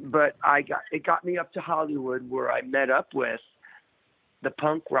 But it got me up to Hollywood, where I met up with the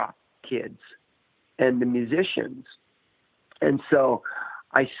punk rock kids and the musicians. And so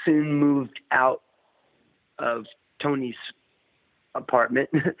I soon moved out of Tony's apartment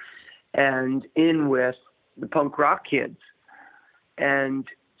and in with the punk rock kids, and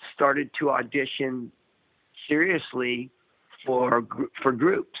started to audition seriously for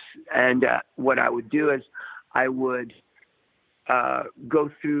groups. And what I would do is I would go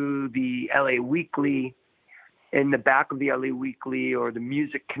through the LA Weekly. In the back of the LA Weekly, or the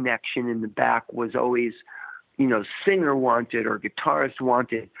Music Connection in the back, was always, singer wanted or guitarist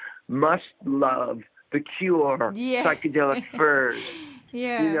wanted, must love, The Cure, Psychedelic Furs,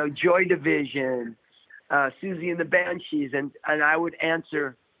 Joy Division, Susie and the Banshees, and I would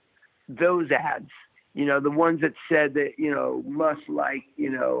answer those ads, the ones that said that, must like,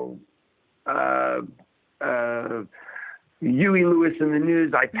 Huey Lewis and the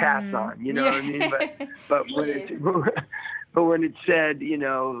News, I pass on, what I mean? But when it said,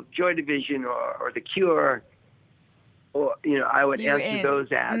 Joy Division or The Cure, or I would answer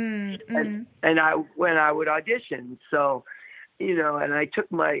those ads, and when I would audition. So, and I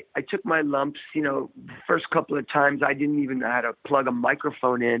took my lumps. The first couple of times I didn't even know how to plug a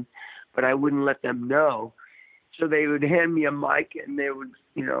microphone in, but I wouldn't let them know. So they would hand me a mic, and they would,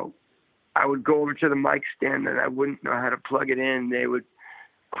 I would go over to the mic stand, and I wouldn't know how to plug it in. They would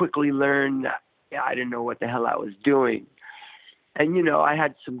quickly learn that I didn't know what the hell I was doing. And, I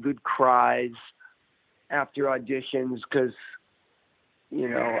had some good cries after auditions because,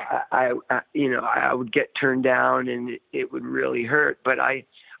 I would get turned down, and it would really hurt. But I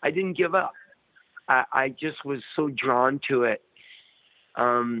didn't give up. I just was so drawn to it.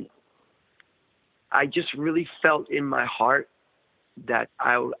 I just really felt in my heart that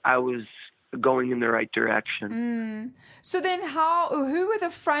I was going in the right direction. So then who were the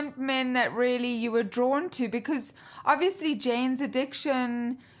front men that really you were drawn to? Because obviously Jane's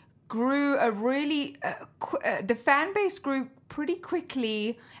Addiction grew the fan base grew pretty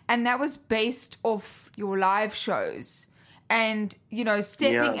quickly, and that was based off your live shows. And,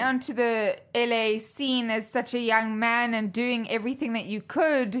 stepping onto the LA scene as such a young man and doing everything that you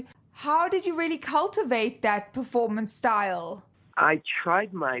could, how did you really cultivate that performance style? I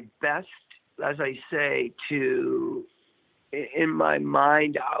tried my best, as I say, in my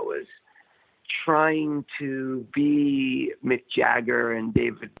mind, I was trying to be Mick Jagger and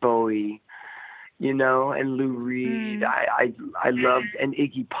David Bowie, and Lou Reed. I loved, and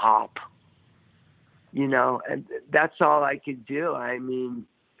Iggy Pop, and that's all I could do. I mean,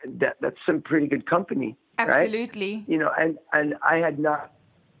 that's some pretty good company. Absolutely. Right? And I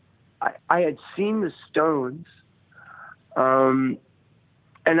had seen the Stones, and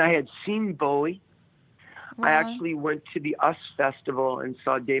I had seen Bowie. I actually went to the US Festival and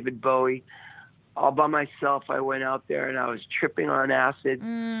saw David Bowie all by myself. I went out there and I was tripping on acid.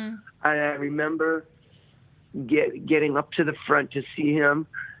 And I remember getting up to the front to see him,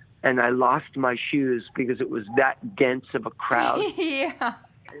 and I lost my shoes because it was that dense of a crowd. Yeah.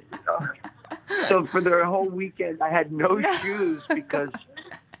 So for the whole weekend, I had no shoes because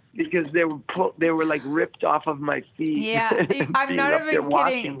they were like ripped off of my feet. Yeah, I'm not even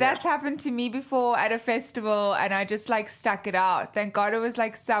kidding. That's them. happened to me before at a festival, and I just like stuck it out. Thank God it was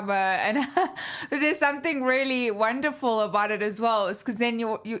like summer, and but there's something really wonderful about it as well. It's because then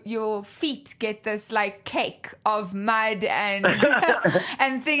your feet get this like cake of mud and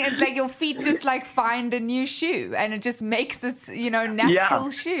and like your feet just like find a new shoe, and it just makes its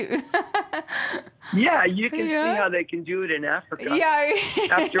natural shoe. Yeah, you can see how they can do it in Africa. Yeah.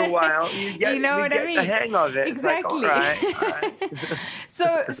 After a while, you get the hang of it. Exactly. It's like, all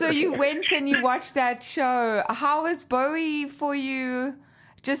right. So you went and you watched that show. How was Bowie for you?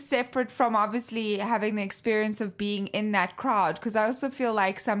 Just separate from obviously having the experience of being in that crowd, because I also feel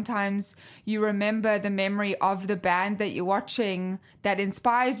like sometimes you remember the memory of the band that you're watching that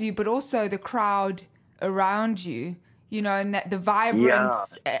inspires you, but also the crowd around you. And that the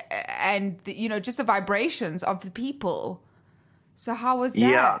vibrance and just the vibrations of the people. So how was that?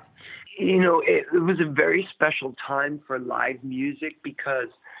 Yeah. It was a very special time for live music because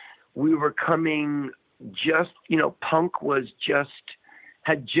we were coming punk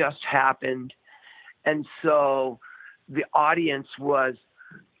had just happened. And so the audience was,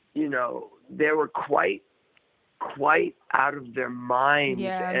 they were quite out of their minds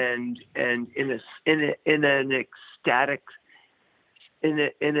and in an ecstatic, in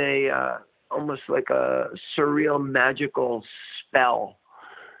a almost like a surreal magical spell.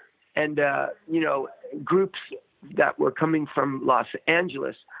 And groups that were coming from Los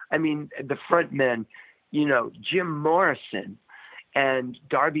Angeles, I mean the frontmen, Jim Morrison and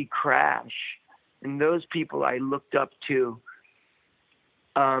Darby Crash, and those people I looked up to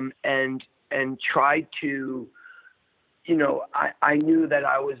and tried to, I knew that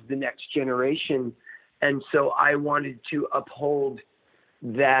I was the next generation, and so I wanted to uphold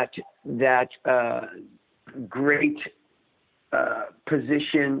that great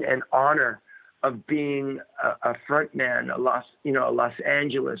position and honor of being a frontman, a Los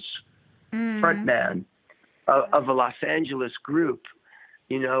Angeles frontman of a Los Angeles group,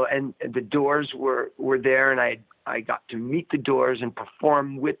 and the Doors were there, and I got to meet the Doors and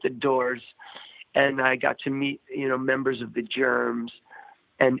perform with the Doors. And I got to meet, members of the Germs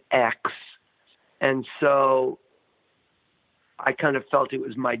and X. And so I kind of felt it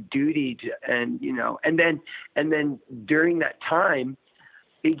was my duty to, and then during that time,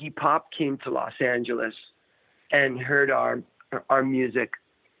 Iggy Pop came to Los Angeles and heard our music.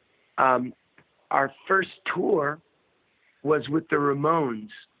 Our first tour was with the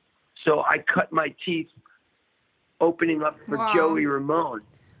Ramones. So I cut my teeth opening up for Joey Ramone.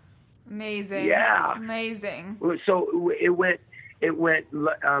 Amazing. Yeah. Amazing. So it went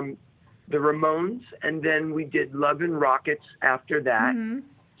the Ramones, and then we did Love and Rockets after that. Mm-hmm.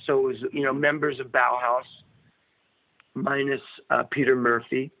 So it was, members of Bauhaus minus Peter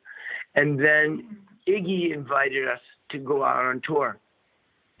Murphy. And then Iggy invited us to go out on tour.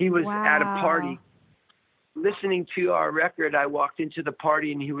 He was at a party listening to our record. I walked into the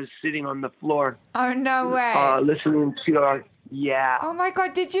party and he was sitting on the floor. Oh, no way. Listening to our... Yeah. Oh my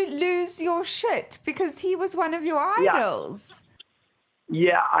God, did you lose your shit? Because he was one of your idols.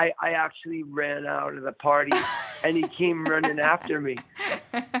 Yeah, I actually ran out of the party and he came running after me.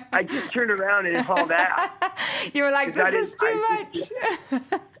 I just turned around and hauled out. You were like, this is too much.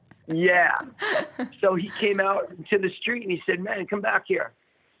 Yeah. So he came out to the street and he said, man, come back here.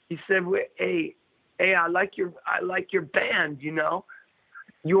 He said, hey, I like your band,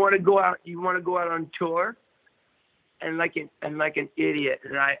 You want to go out on tour? And like an idiot,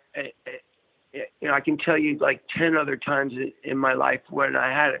 and I can tell you like 10 other times in my life when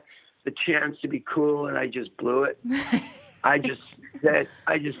I had the chance to be cool and I just blew it. I just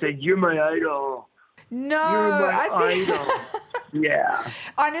said, "You're my idol." No, you're my idol. Yeah.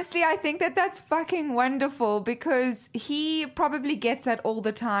 Honestly, I think that's fucking wonderful because he probably gets that all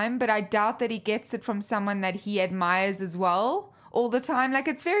the time, but I doubt that he gets it from someone that he admires as well. All the time. Like,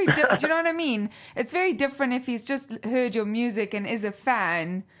 it's very, do you know what I mean? It's very different if he's just heard your music and is a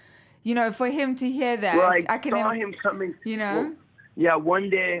fan, for him to hear that. Well, I saw him coming,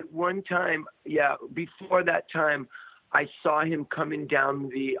 one time, before that time, I saw him coming down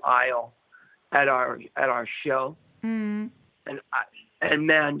the aisle at our show. Mm. And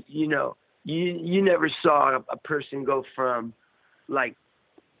man, you never saw a person go from like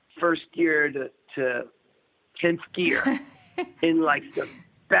first gear to 10th gear in like the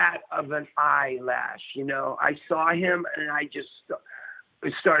bat of an eyelash. You know, I saw him and I just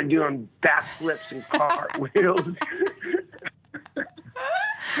started doing backflips and cartwheels.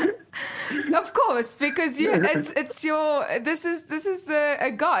 Of course, because it's your this is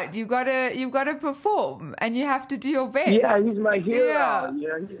a god. You've got to perform and you have to do your best. Yeah, he's my hero.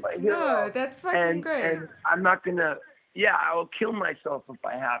 Yeah, he's my hero. No, that's fucking great. And I'm not gonna. Yeah, I will kill myself if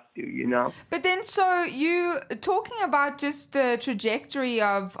I have to. You know. But then, so you talking about just the trajectory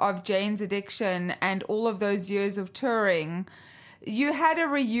of Jane's Addiction and all of those years of touring. You had a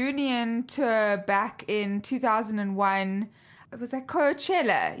reunion tour back in 2001. It was at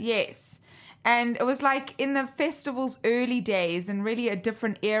Coachella, yes. And it was like in the festival's early days and really a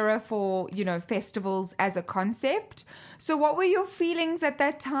different era for, you know, festivals as a concept. So what were your feelings at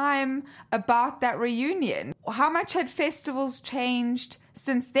that time about that reunion? How much had festivals changed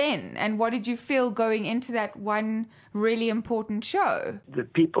since then? And what did you feel going into that one really important show? The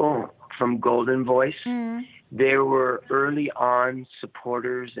people from Golden Voice, they were early on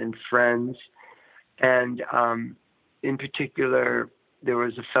supporters and friends. And in particular, there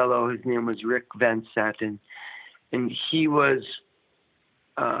was a fellow, his name was Rick Van Satten, and he was,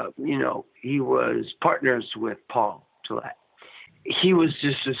 he was partners with Paul Gillette. He was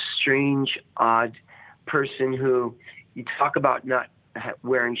just a strange, odd person who, you talk about not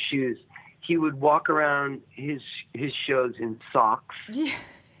wearing shoes. He would walk around his shows in socks,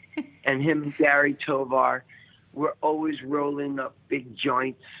 and him and Gary Tovar were always rolling up big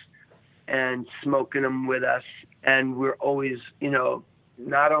joints and smoking them with us. And we're always,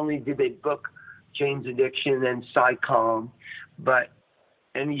 not only did they book Jane's Addiction and Psycom, but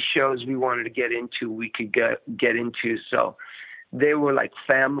any shows we wanted to get into, we could get into. So they were like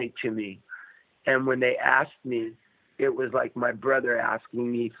family to me. And when they asked me, it was like my brother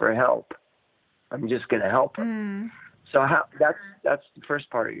asking me for help. I'm just going to help him. So that's the first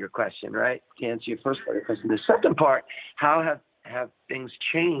part of your question, right? To answer your first part of your question. The second part, how have things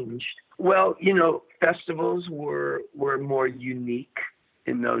changed? Well, festivals were more unique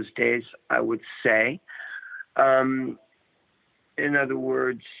in those days, I would say. In other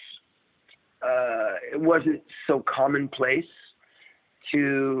words, it wasn't so commonplace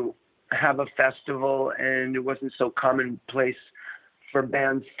to have a festival, and it wasn't so commonplace for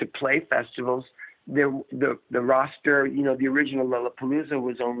bands to play festivals. The roster, the original Lollapalooza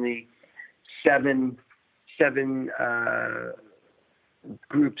was only seven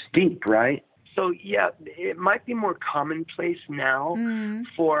groups deep, right? So yeah, it might be more commonplace now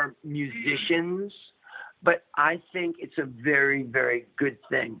for musicians, but I think it's a very, very good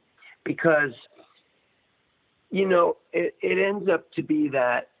thing because, it ends up to be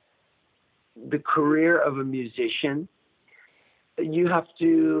that the career of a musician, you have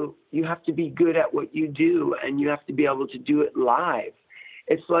to be good at what you do, and you have to be able to do it live.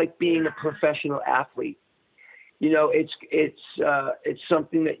 It's like being a professional athlete. It's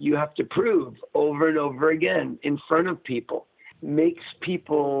something that you have to prove over and over again in front of people. Makes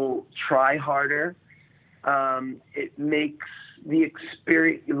people try harder. It makes the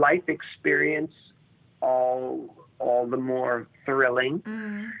life experience all the more thrilling.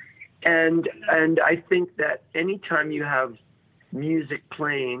 And I think that anytime you have music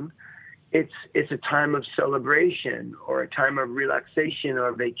playing, it's a time of celebration or a time of relaxation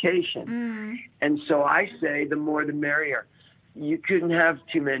or vacation. And so I say the more the merrier. You couldn't have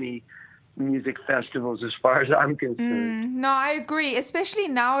too many music festivals as far as I'm concerned. No, I agree, especially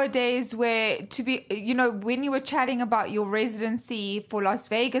nowadays where when you were chatting about your residency for Las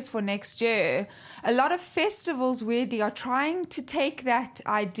Vegas for next year, a lot of festivals weirdly are trying to take that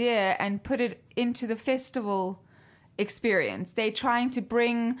idea and put it into the festival experience. They're trying to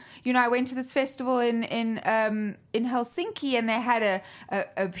bring, I went to this festival in Helsinki, and they had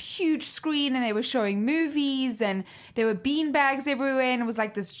a huge screen, and they were showing movies, and there were bean bags everywhere, and it was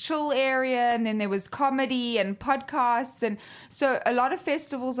like this chill area, and then there was comedy and podcasts. And so a lot of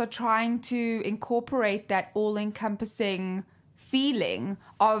festivals are trying to incorporate that all-encompassing feeling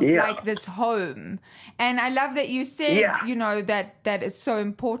of like this home. And I love that you said, that it's so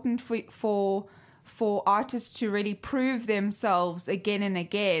important for artists to really prove themselves again and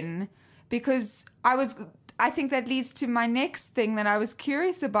again, because I think that leads to my next thing that I was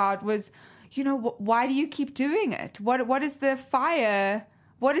curious about was, why do you keep doing it? What is the fire?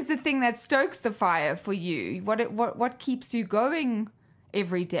 What is the thing that stokes the fire for you? What keeps you going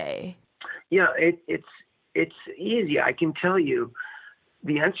every day? Yeah, it's easy. I can tell you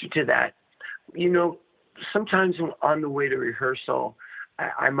the answer to that. Sometimes on the way to rehearsal,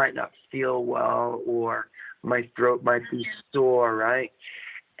 I might not feel well, or my throat might be sore, right?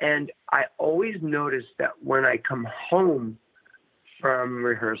 And I always notice that when I come home from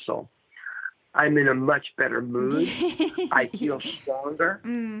rehearsal, I'm in a much better mood. I feel stronger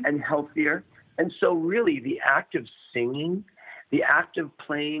and healthier. And so really the act of singing, the act of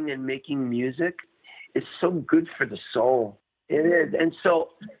playing and making music is so good for the soul. It is. And so,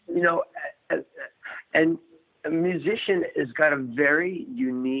 you know, and a musician has got a very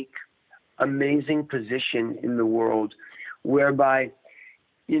unique, amazing position in the world whereby,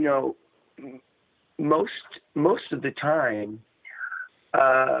 you know, most of the time,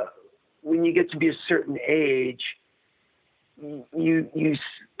 when you get to be a certain age, you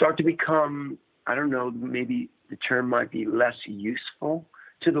start to become, I don't know, maybe the term might be less useful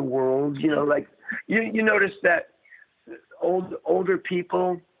to the world. You know, like you notice that older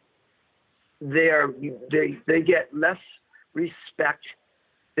people, they get less respect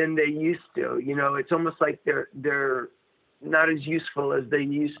than they used to. You know, it's almost like they're not as useful as they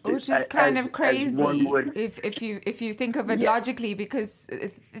used to. Which is kind of crazy if you think of it logically, because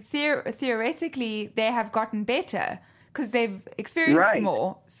theoretically they have gotten better because they've experienced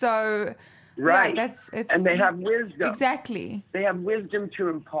more. So and they have wisdom. Exactly. They have wisdom to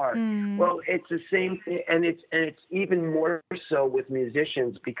impart. Well, it's the same thing, and it's even more so with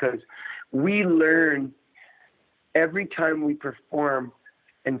musicians, because we learn every time we perform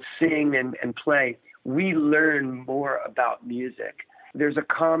and sing and play. We learn more about music. There's a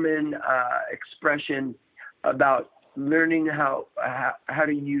common expression about learning how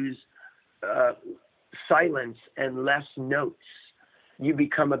to use silence and less notes. You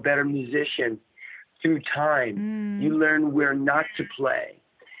become a better musician through time. You learn where not to play,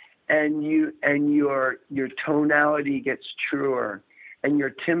 and your tonality gets truer, and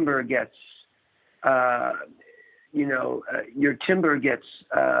your timbre gets your timbre gets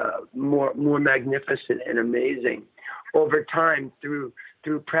more magnificent and amazing over time through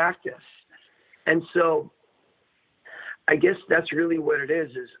practice. And so I guess that's really what it is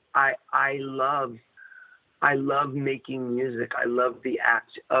I love making music. I love the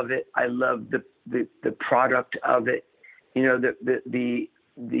act of it. I love the product of it. You know,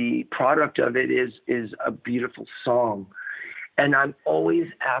 the product of it is a beautiful song. And I'm always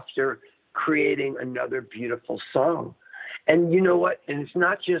after creating another beautiful song. And you know what? And it's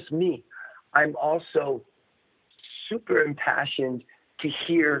not just me. I'm also super impassioned to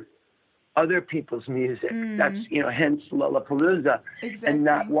hear other people's music. That's, you know, hence Lollapalooza. Exactly. And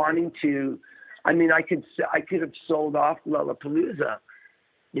not wanting to, I mean, I could have sold off Lollapalooza,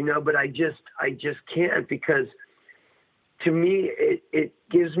 you know, but I just can't, because to me, it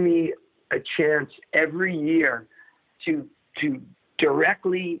gives me a chance every year to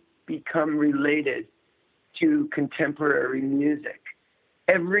directly become related to contemporary music.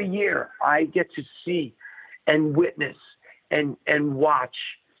 Every year I get to see and witness and watch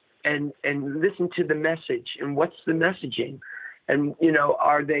and listen to the message, and what's the messaging, and you know,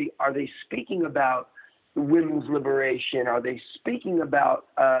 are they speaking about women's liberation? Are they speaking about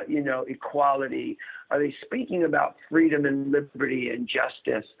equality? Are they speaking about freedom and liberty and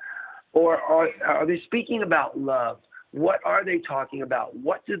justice? Or are they speaking about love? What are they talking about?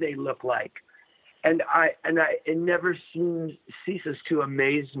 What do they look like? And it never ceases to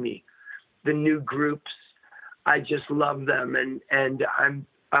amaze me. The new groups, I just love them, and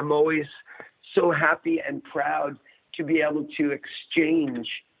I'm always so happy and proud to be able to exchange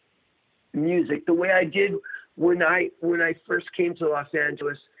music the way I did when I first came to Los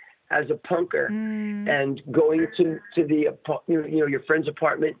Angeles as a punker, and going to the your friend's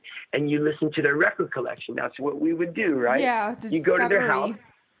apartment and you listen to their record collection. That's what we would do, right? Yeah, you go to their house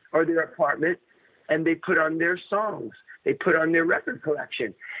or their apartment and they put on their songs. They put on their record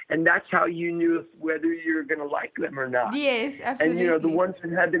collection, and that's how you knew whether you're going to like them or not. Yes, absolutely. And the ones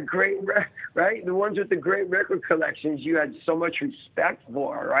that had the great, right? The ones with the great record collections, you had so much respect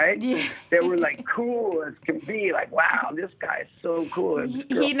for, right? Yeah. They were like cool as can be. Like, wow, this guy is so cool.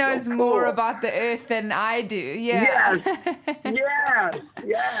 He knows so more about the earth than I do. Yeah.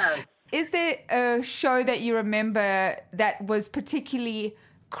 Yes. Is there a show that you remember that was particularly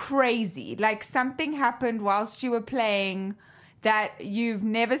crazy, like something happened whilst you were playing that you've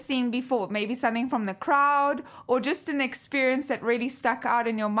never seen before, maybe something from the crowd or just an experience that really stuck out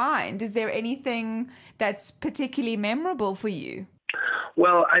in your mind? Is there anything that's particularly memorable for you?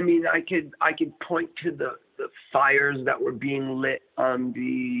 Well, I mean, I could point to the fires that were being lit on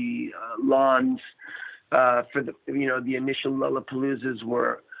the lawns for the initial Lollapaloozas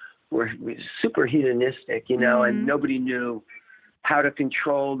were super hedonistic, and nobody knew how to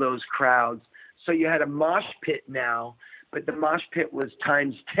control those crowds. So you had a mosh pit now, but the mosh pit was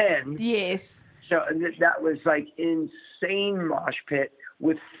times 10. Yes. So that was like insane mosh pit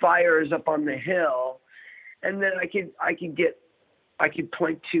with fires up on the hill. And then I could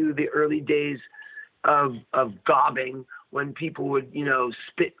point to the early days of gobbing, when people would,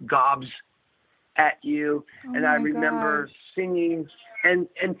 spit gobs at you. And I remember singing and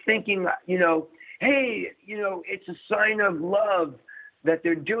thinking, hey, it's a sign of love that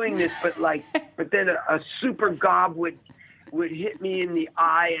they're doing this, but then a super gob would hit me in the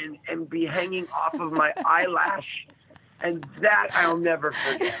eye and be hanging off of my eyelash. And that I'll never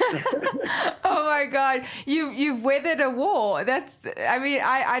forget. Oh my God. You've weathered a war.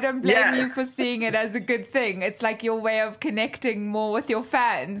 I don't blame you for seeing it as a good thing. It's like your way of connecting more with your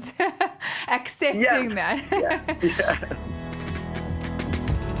fans. Accepting that. Yeah.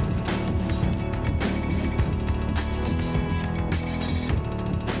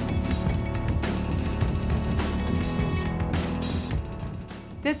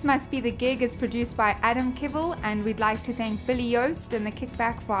 This Must Be the Gig is produced by Adam Kibble, and we'd like to thank Billy Yost and The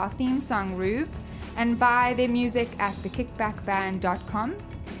Kickback for our theme song, Rube, and buy their music at thekickbackband.com.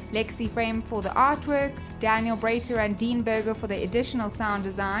 Lexi Frame for the artwork, Daniel Brater and Dean Berger for the additional sound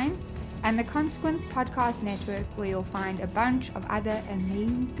design, and the Consequence Podcast Network, where you'll find a bunch of other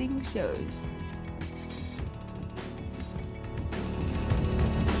amazing shows.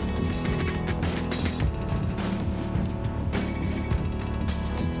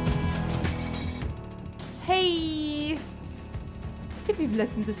 Hey! If you've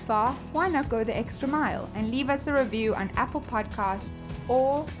listened this far, why not go the extra mile and leave us a review on Apple Podcasts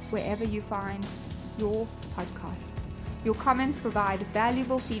or wherever you find your podcasts. Your comments provide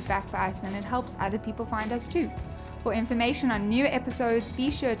valuable feedback for us, and it helps other people find us too. For information on new episodes,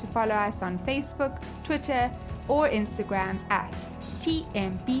 be sure to follow us on Facebook, Twitter, or Instagram at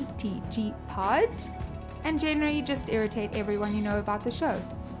TMBTGPod, and generally just irritate everyone you know about the show.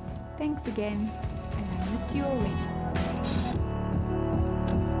 Thanks again. And I miss you already.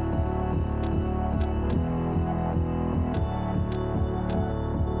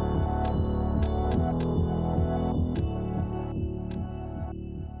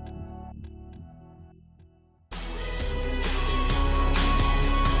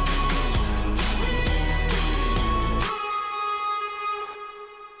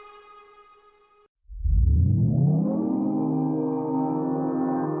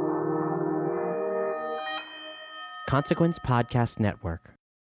 Consequence Podcast Network.